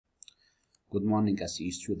Good morning,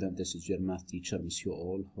 SE student. This is your math teacher. Miss you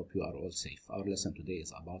all. Hope you are all safe. Our lesson today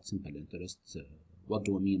is about simple interest. What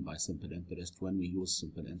do we mean by simple interest? When we use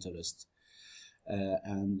simple interest,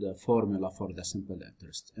 and formula for the simple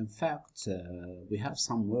interest. In fact, we have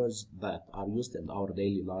some words that are used in our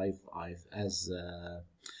daily life as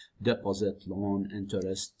deposit, loan,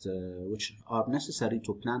 interest, which are necessary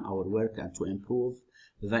to plan our work and to improve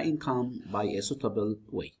the income by a suitable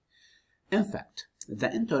way. In fact,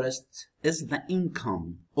 the interest is the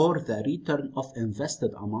income or the return of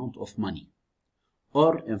invested amount of money.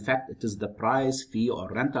 Or, in fact, it is the price, fee, or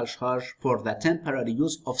rental charge for the temporary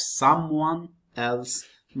use of someone else's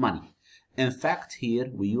money. In fact, here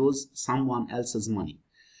we use someone else's money,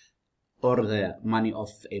 or the money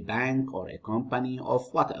of a bank or a company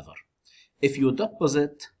of whatever. If you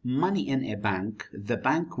deposit money in a bank, the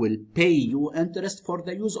bank will pay you interest for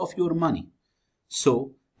the use of your money.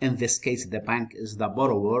 So, in this case, the bank is the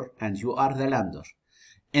borrower and you are the lender.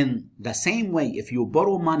 In the same way, if you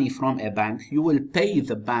borrow money from a bank, you will pay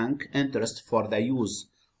the bank interest for the use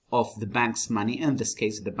of the bank's money. In this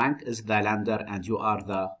case, the bank is the lender and you are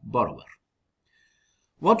the borrower.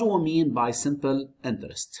 What do we mean by simple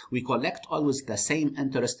interest? We collect always the same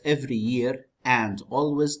interest every year and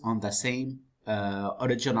always on the same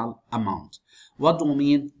original amount. What do we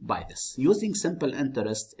mean by this? Using simple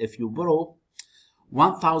interest, if you borrow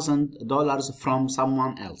 $1,000 from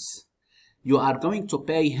someone else, you are going to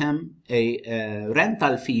pay him a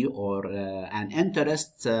rental fee or an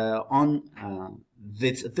interest on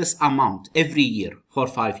this amount every year for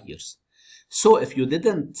 5 years. So if you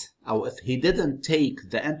didn't, or if he didn't take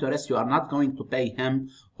the interest, you are not going to pay him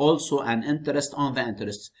also an interest on the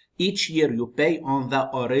interest. Each year you pay on the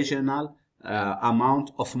original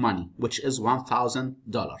amount of money, which is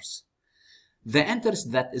 $1,000. The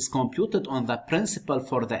interest that is computed on the principal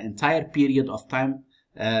for the entire period of time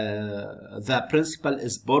the principal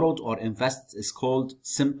is borrowed or invested is called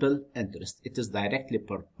simple interest. It is directly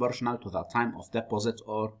proportional to the time of deposit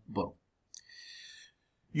or borrow.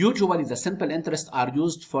 Usually the simple interest are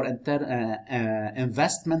used for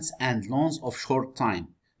investments and loans of short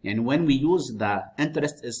time. And when we use the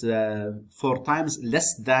interest is 4 times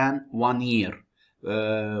less than 1 year.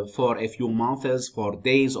 For a few months, for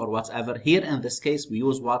days or whatever. Here in this case we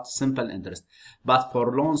use what? Simple interest. But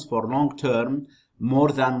for loans for long term,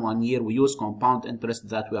 more than 1 year, we use compound interest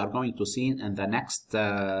that we are going to see in the next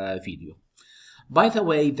video. By the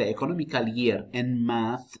way, the economical year in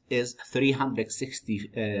math is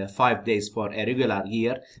 365 days for a regular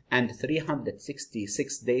year and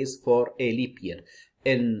 366 days for a leap year.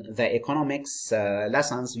 In the economics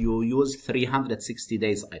lessons, you use 360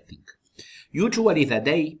 days, I think. Usually the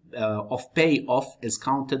day of payoff is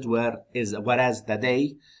counted whereas the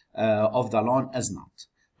day of the loan is not.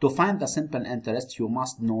 To find the simple interest, you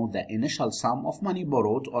must know the initial sum of money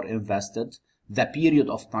borrowed or invested, the period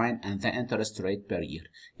of time, and the interest rate per year.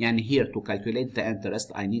 And here, to calculate the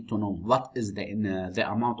interest, I need to know what is the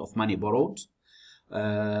amount of money borrowed,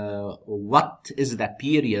 what is the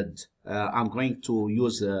period I'm going to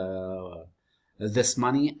use this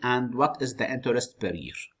money, and what is the interest per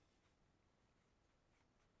year.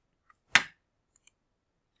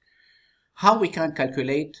 How we can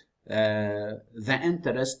calculate the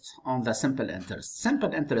interest on the simple interest?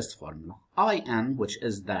 Simple interest formula. IN, which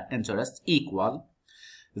is the interest, equal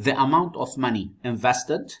the amount of money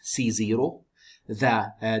invested, C0,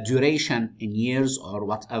 the duration in years or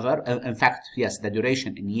whatever, in fact, yes, the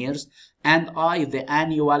duration in years, and I, the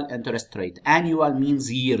annual interest rate. Annual means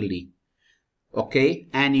yearly. Okay,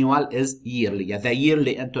 annual is yearly, the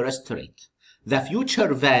yearly interest rate. The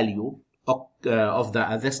future value of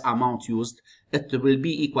this amount used, it will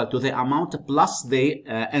be equal to the amount plus the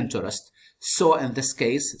interest. So in this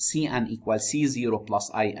case, Cn equals C0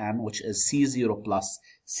 plus In, which is C0 plus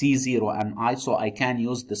C0 and I. So I can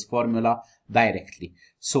use this formula directly.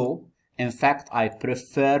 So in fact, I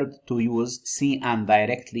preferred to use Cn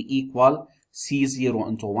directly equal C0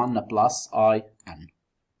 into 1 plus In.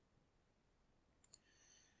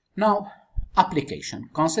 Now, application.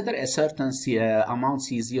 Consider a certain amount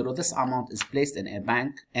C0. This amount is placed in a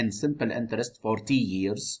bank in simple interest for T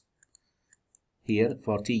years. Here,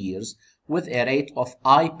 for T years, with a rate of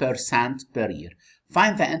I% per year.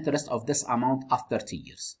 Find the interest of this amount after T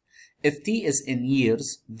years. If T is in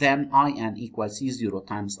years, then IN equals C0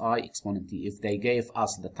 times I exponent T. If they gave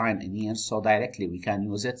us the time in years, so directly we can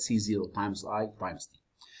use it, C0 times I times T.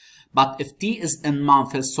 But if T is in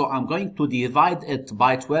months, so I'm going to divide it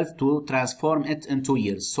by 12 to transform it into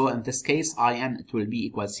years. So in this case, IN, it will be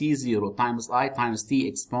equal C0 times I times T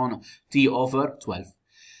exponent T over 12.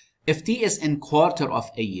 If T is in quarter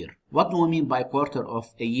of a year, What do we mean by quarter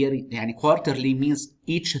of a year? Yani quarterly means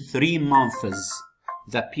each 3 months.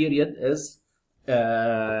 The period is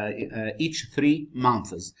each 3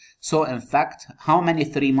 months. So in fact, how many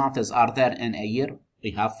 3 months are there in a year?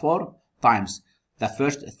 We have 4 times the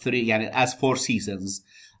first 3, yani as 4 seasons.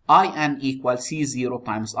 In equals C0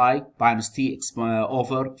 times I times T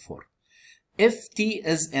over 4. If T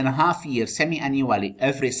is in a half year, semi-annually,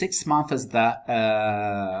 every 6 months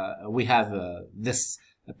we have this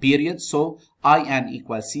period. So In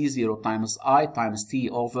equals C0 times I times T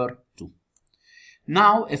over 2.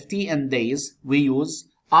 Now, if T in days, we use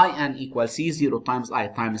In equals C0 times I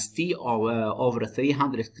times T over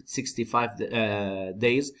 365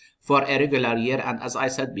 days for a regular year. And as I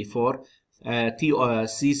said before,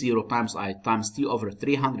 C0 times I times T over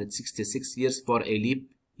 366 years for a leap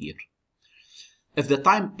year. If the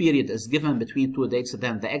time period is given between 2 dates,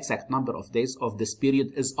 then the exact number of days of this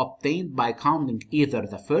period is obtained by counting either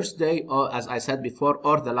the first day, or as I said before,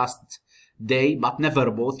 or the last day, but never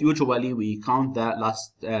both. Usually we count the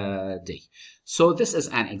last day. So this is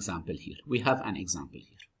an example here. We have an example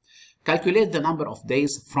here. Calculate the number of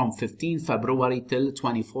days from 15 February till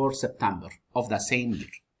 24 September of the same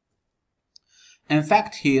year. In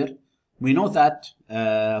fact, here we know that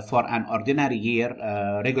for an ordinary year,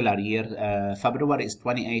 regular year, February is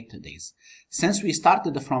 28 days. Since we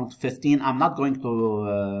started from 15, I'm not going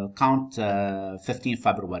to count 15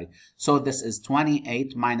 February. So this is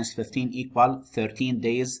 28 minus 15 equal 13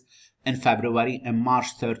 days in February, in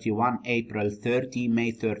March 31, April 30,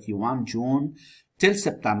 May 31, June, till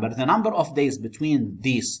September. The number of days between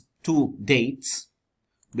these 2 dates,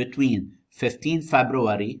 between 15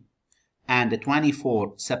 February and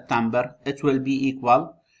 24 September, it will be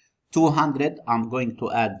equal 200. I'm going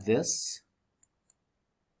to add this.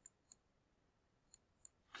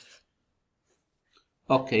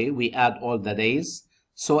 Okay, we add all the days.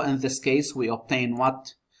 So in this case, we obtain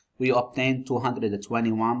what? We obtain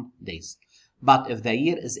 221 days. But if the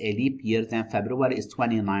year is a leap year, then February is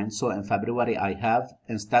 29. So in February, I have,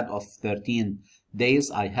 instead of 13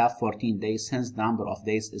 days, I have 14 days. Hence, the number of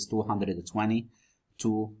days is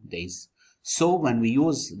 222 days. So when we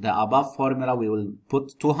use the above formula, we will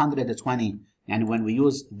put 220. And when we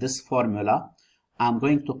use this formula, I'm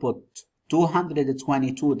going to put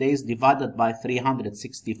 222 days divided by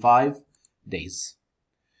 365 days.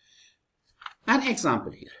 An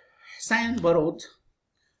example here. Sam borrowed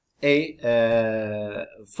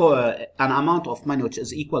for an amount of money which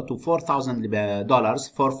is equal to $4,000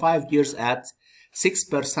 for 5 years at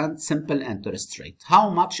 6% simple interest rate. How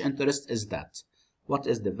much interest is that? What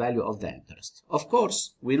is the value of the interest? Of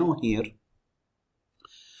course, we know here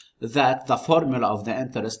that the formula of the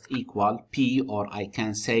interest equal P, or I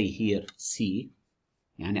can say here C.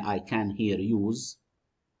 Yani I can here use,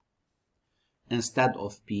 instead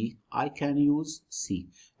of P, I can use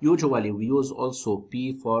C. Usually we use also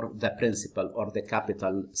P for the principal or the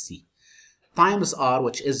capital C. Times R,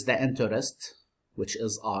 which is the interest, which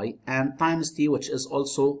is I, and times T, which is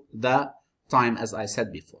also the time, as I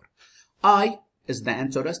said before. I is the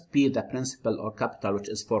interest, P the principal or capital, which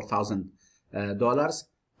is $4,000.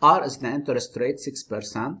 R is the interest rate,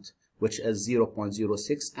 6%, which is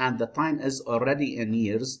 0.06, and the time is already in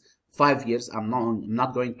years, 5 years. I'm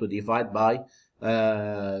not going to divide by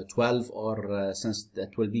 12, or since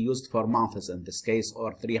that will be used for months in this case,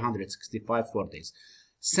 or 365 for days.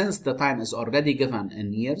 Since the time is already given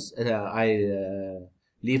in years, I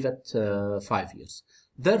leave it 5 years.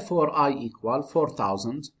 Therefore, I equal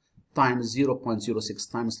 4,000 times 0.06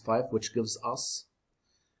 times 5, which gives us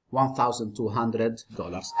 $1,200.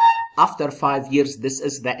 After 5 years, this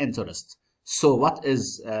is the interest. So what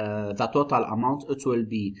is the total amount? It will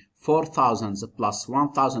be 4,000 plus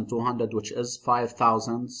 1,200, which is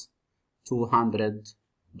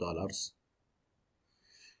 $5,200.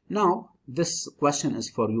 Now, this question is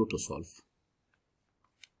for you to solve.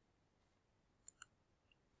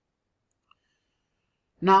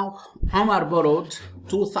 Now, Omar borrowed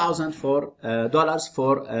 $2,000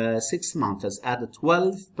 for 6 months at a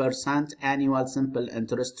 12% annual simple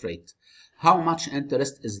interest rate. How much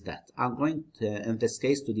interest is that? I'm going to, in this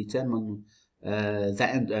case, to determine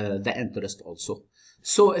the interest also.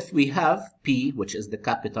 So if we have P, which is the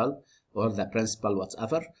capital or the principal,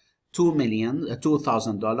 whatever,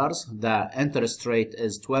 $2,000, the interest rate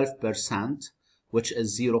is 12%, which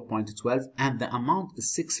is 0.12, and the amount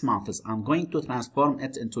is 6 months. I'm going to transform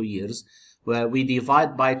it into years, where we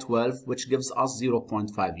divide by 12, which gives us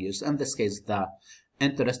 0.5 years. In this case, the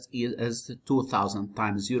interest is 2,000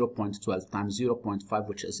 times 0.12 times 0.5,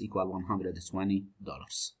 which is equal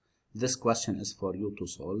 $120. This question is for you to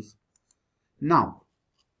solve. Now,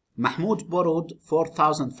 Mahmoud borrowed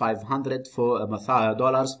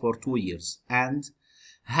 $4,500 for 2 years and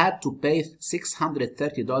had to pay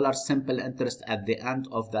 $630 simple interest at the end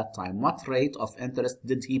of that time. What rate of interest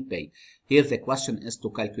did he pay? Here the question is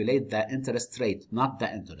to calculate the interest rate, not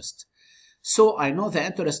the interest. So I know the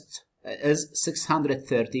interest is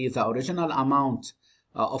 630. The original amount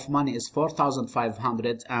of money is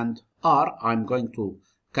 4,500, and R, I'm going to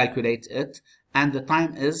calculate it, and the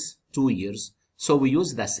time is 2 years. So we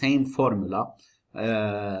use the same formula.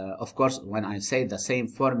 Of course, when I say the same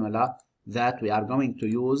formula, that we are going to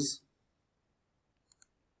use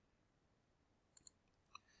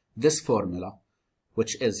this formula,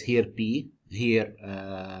 which is here P, here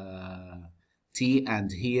T,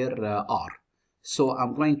 and here R. So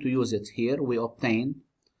I'm going to use it here. We obtain,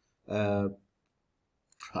 I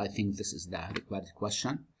think this is the required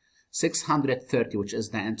question, 630, which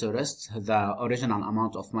is the interest, the original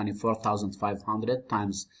amount of money 4,500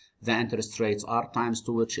 times the interest rates R times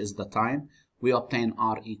 2, which is the time. We obtain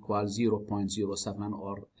R equals 0.07,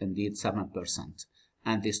 or indeed 7%.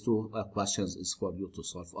 And these two questions is for you to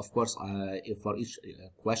solve. Of course, if for each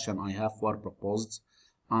question I have 4 proposed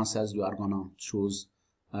answers, you are gonna choose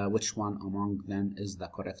which one among them is the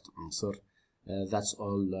correct answer. That's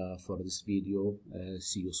all for this video.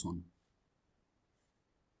 See you soon.